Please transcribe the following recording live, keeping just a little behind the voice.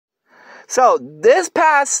So, this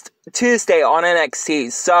past Tuesday on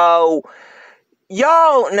NXT, so,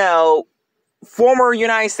 y'all know, former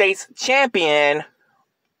United States champion,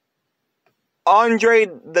 Andre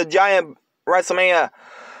the Giant WrestleMania,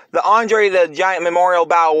 the Andre the Giant Memorial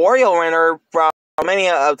Battle Royal winner from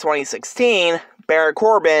WrestleMania of 2016, Baron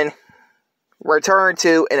Corbin, returned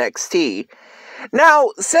to NXT.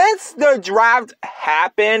 Now, since the draft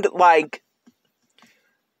happened, like,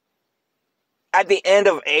 at the end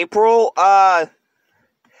of April, they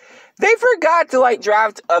forgot to, like,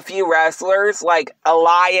 draft a few wrestlers, like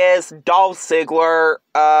Elias, Dolph Ziggler,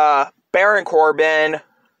 Baron Corbin,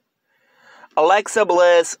 Alexa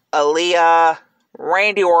Bliss, Aaliyah,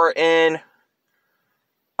 Randy Orton,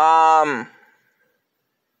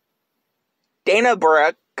 Dana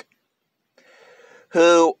Brooke,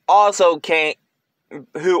 who also returned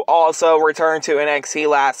to NXT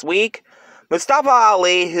last week, Mustafa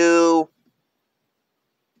Ali, who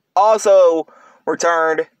also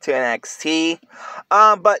returned to NXT.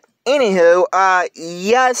 But anywho,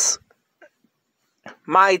 yes,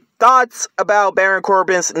 my thoughts about Baron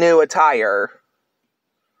Corbin's new attire.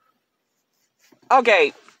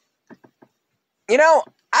 Okay, you know,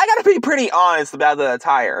 I gotta be pretty honest about the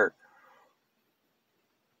attire.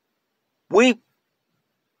 We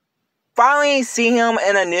finally see him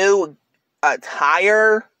in a new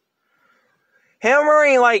attire. Him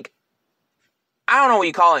wearing, like, I don't know what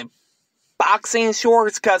you call him, boxing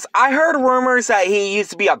shorts, because I heard rumors that he used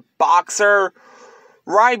to be a boxer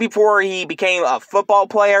right before he became a football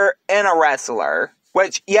player and a wrestler.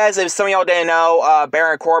 Which, yes, if some of y'all didn't know,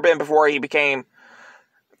 Baron Corbin, before he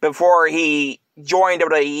joined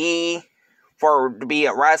WWE to be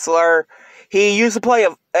a wrestler, he used to play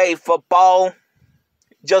a football,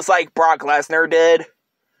 just like Brock Lesnar did.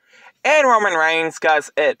 And Roman Reigns,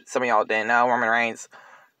 because some of y'all didn't know, Roman Reigns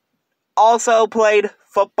also played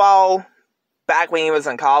football back when he was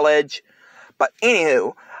in college. But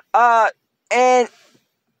anywho, and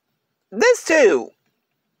this too,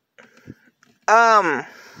 to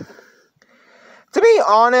be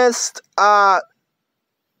honest,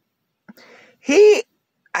 he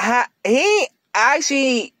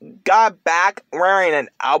actually got back wearing an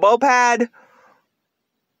elbow pad,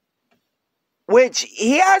 which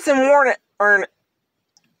he hasn't worn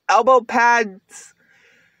elbow pads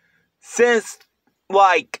since,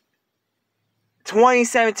 like,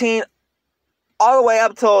 2017, all the way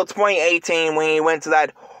up till 2018, when he went to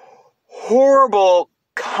that horrible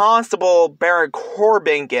Constable Baron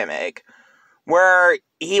Corbin gimmick, where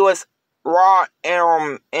he was Raw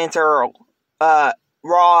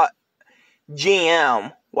Raw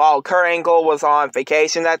GM, while Kurt Angle was on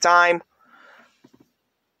vacation that time.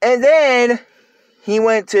 And then he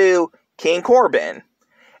went to King Corbin.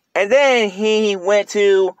 And then he went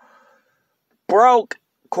to Broke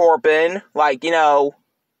Corbin, like, you know,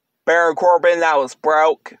 Baron Corbin that was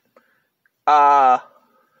broke. You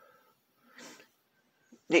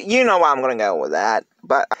know where I'm gonna go with that,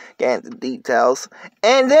 but get into details.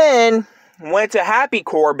 And then went to Happy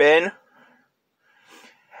Corbin.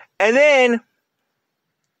 And then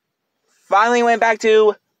finally went back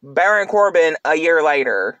to Baron Corbin a year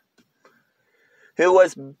later, who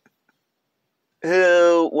was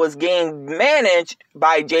getting managed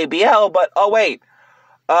by JBL, but oh wait,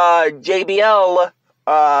 JBL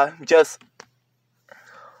just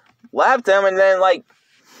left him and then, like,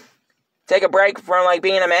 take a break from, like,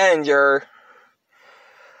 being a manager.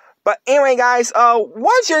 But anyway, guys,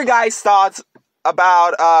 what's your guys' thoughts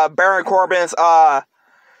about Baron Corbin's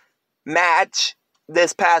match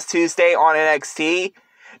this past Tuesday on NXT?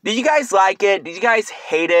 Did you guys like it? Did you guys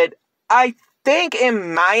hate it? I think,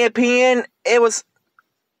 in my opinion, it was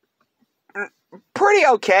pretty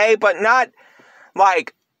okay, but not,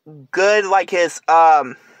 like, good like his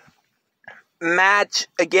match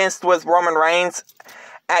with Roman Reigns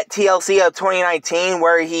at TLC of 2019,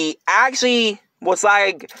 where he actually was,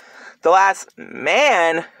 like, the last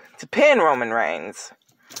man to pin Roman Reigns.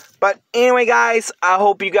 But anyway, guys, I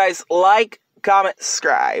hope you guys like, comment,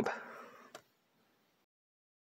 subscribe.